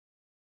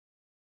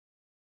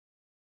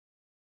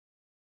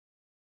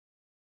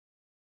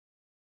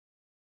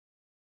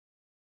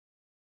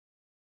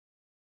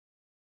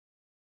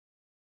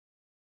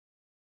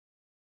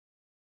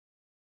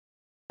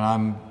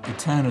I'm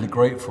eternally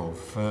grateful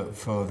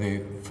for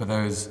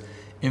those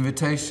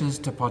invitations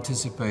to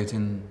participate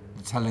in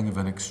the telling of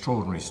an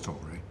extraordinary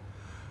story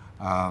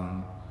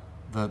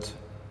that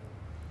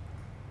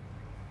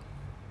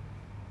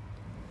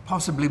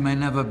possibly may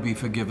never be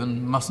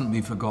forgiven, mustn't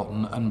be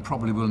forgotten, and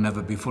probably will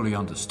never be fully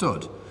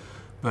understood.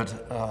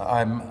 But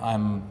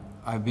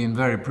I've been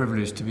very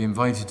privileged to be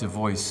invited to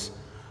voice.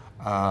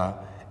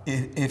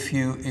 If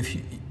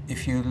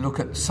you look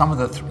at some of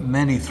the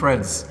many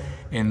threads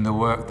in the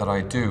work that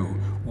I do,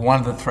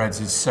 one of the threads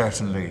is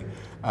certainly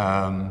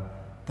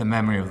the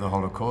memory of the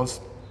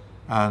Holocaust,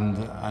 and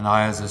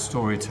I, as a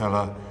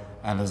storyteller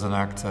and as an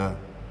actor,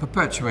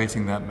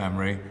 perpetuating that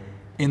memory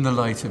in the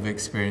light of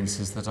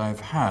experiences that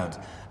I've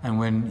had. And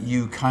when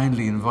you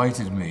kindly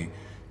invited me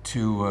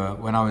to,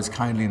 when I was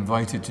kindly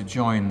invited to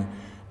join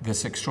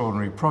this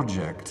extraordinary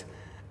project,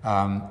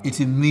 it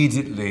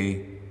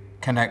immediately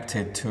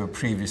connected to a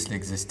previously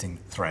existing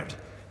thread,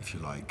 if you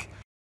like.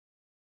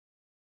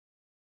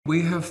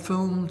 We have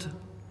filmed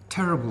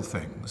terrible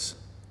things,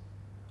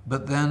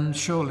 but then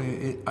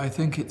surely I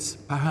think it's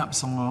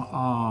perhaps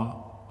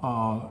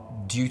our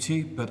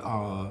duty, but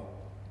our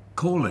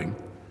calling,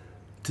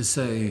 to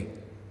say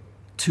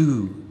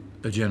to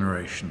a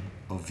generation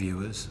of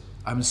viewers,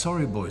 I'm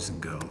sorry, boys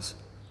and girls,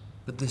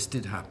 but this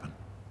did happen.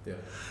 Yeah.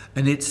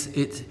 And it's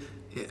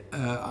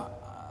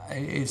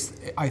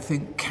I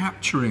think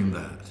capturing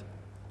that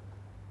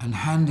and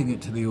handing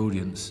it to the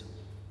audience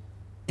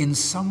in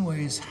some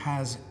ways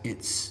has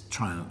its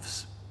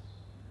triumphs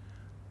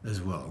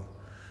as well.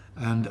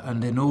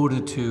 And in order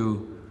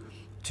to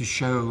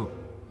show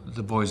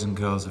the boys and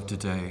girls of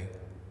today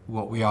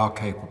what we are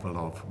capable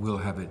of, will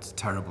have its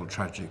terrible,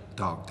 tragic,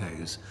 dark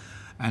days.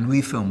 And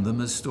we film them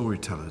as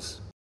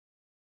storytellers.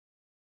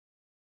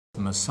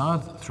 The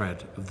Mossad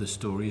thread of the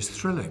story is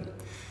thrilling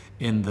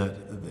in that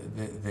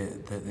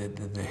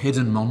the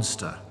hidden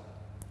monster,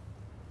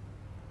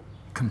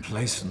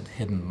 complacent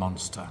hidden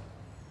monster,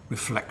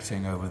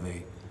 reflecting over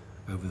the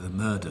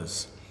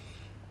murders,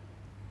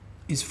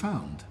 is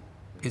found,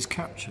 is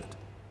captured,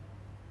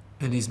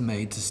 and is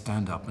made to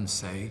stand up and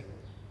say,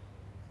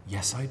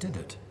 yes, I did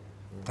it.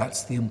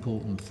 That's the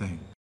important thing.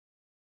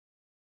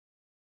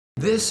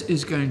 This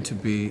is going to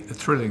be a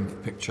thrilling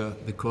picture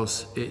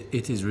because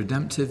it is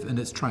redemptive and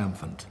it's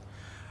triumphant.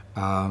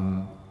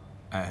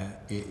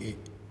 It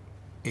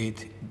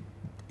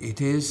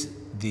is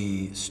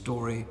the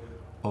story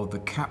of the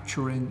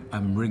capturing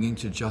and bringing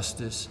to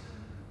justice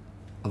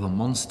of a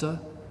monster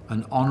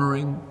and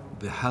honouring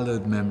the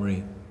hallowed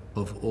memory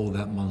of all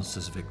that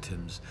monster's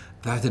victims.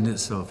 That in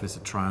itself is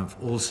a triumph.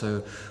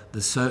 Also, the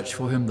search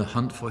for him, the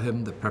hunt for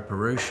him, the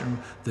preparation,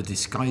 the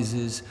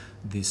disguises,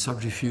 the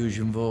subterfuge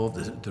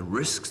involved, the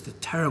risks, the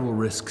terrible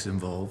risks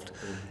involved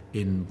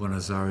in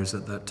Buenos Aires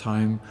at that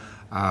time,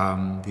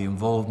 the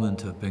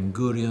involvement of Ben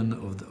Gurion,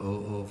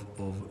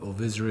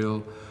 of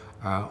Israel.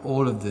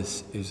 All of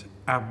this is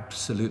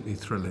absolutely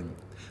thrilling.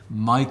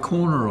 My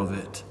corner of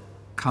it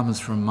comes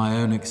from my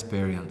own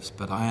experience,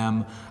 but I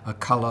am a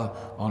colour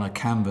on a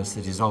canvas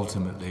that is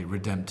ultimately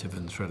redemptive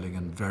and thrilling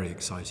and very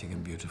exciting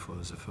and beautiful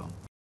as a film.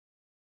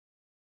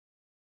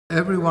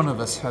 Every one of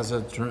us has a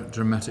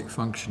dramatic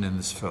function in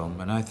this film,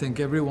 and I think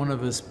every one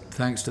of us,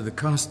 thanks to the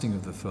casting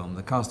of the film,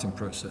 the casting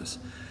process,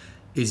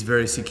 is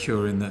very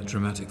secure in that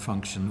dramatic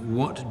function.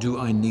 What do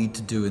I need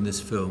to do in this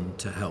film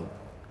to help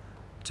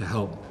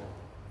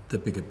the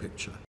bigger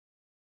picture?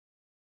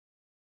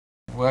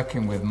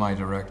 Working with my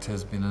director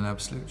has been an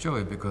absolute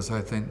joy because I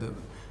think that,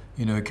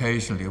 you know,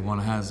 occasionally one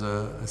has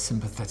a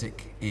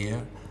sympathetic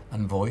ear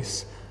and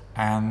voice,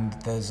 and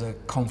there's a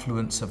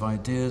confluence of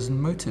ideas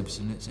and motives,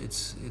 and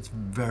it's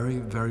very,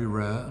 very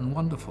rare and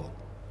wonderful.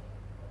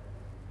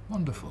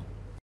 Wonderful.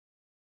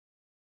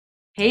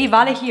 Hey,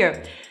 Vale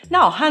here.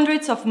 Now,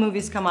 hundreds of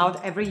movies come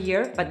out every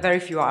year, but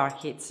very few are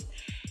hits.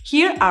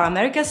 Here are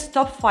America's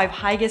top 5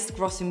 highest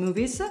grossing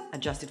movies,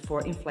 adjusted for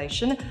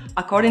inflation,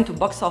 according to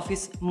Box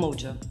Office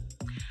Mojo.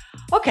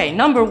 Okay,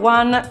 number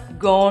 1,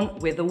 Gone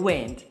with the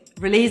Wind.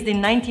 Released in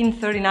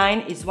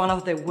 1939, is one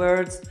of the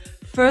world's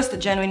first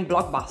genuine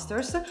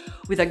blockbusters,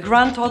 with a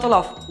grand total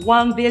of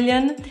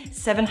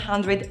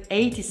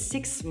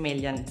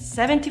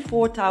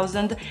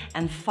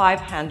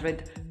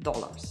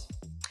 $1,786,074,500.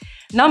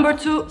 Number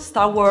 2,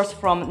 Star Wars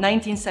from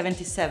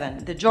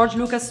 1977, the George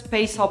Lucas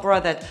space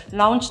opera that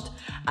launched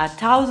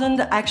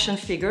 1,000 action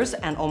figures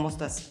and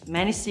almost as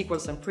many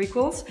sequels and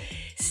prequels,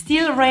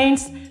 still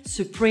reigns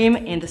supreme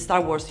in the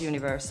Star Wars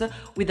universe,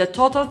 with a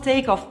total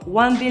take of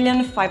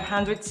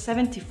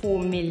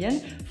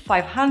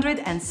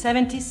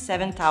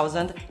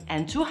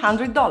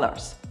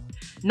 $1,574,577,200.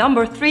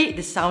 Number 3,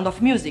 The Sound of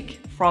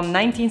Music from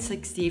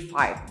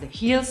 1965, The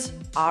Hills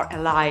Are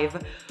Alive,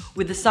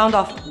 with the sound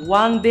of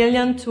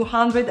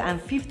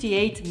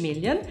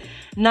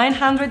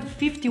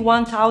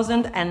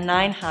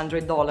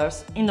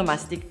 $1,258,951,900 in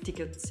domestic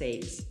ticket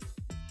sales.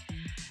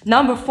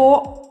 Number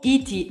 4,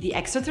 E.T. the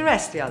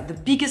Extraterrestrial, the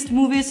biggest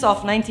movies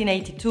of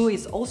 1982,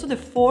 is also the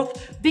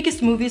fourth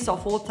biggest movies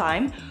of all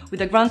time,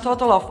 with a grand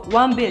total of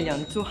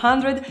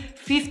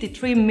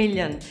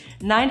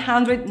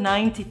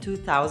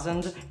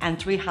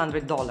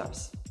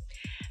 $1,253,992,300.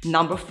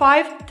 Number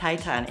 5,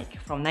 Titanic,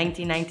 from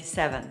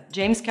 1997.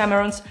 James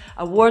Cameron's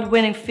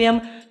award-winning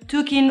film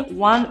took in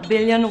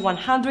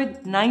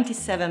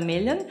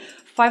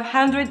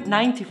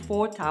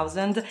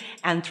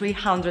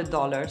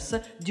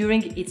 $1,197,594,300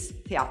 during its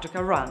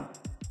theatrical run.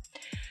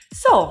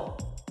 So,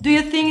 do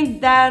you think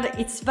that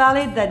it's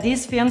valid that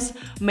these films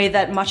made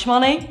that much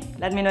money?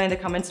 Let me know in the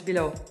comments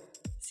below.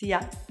 See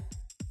ya!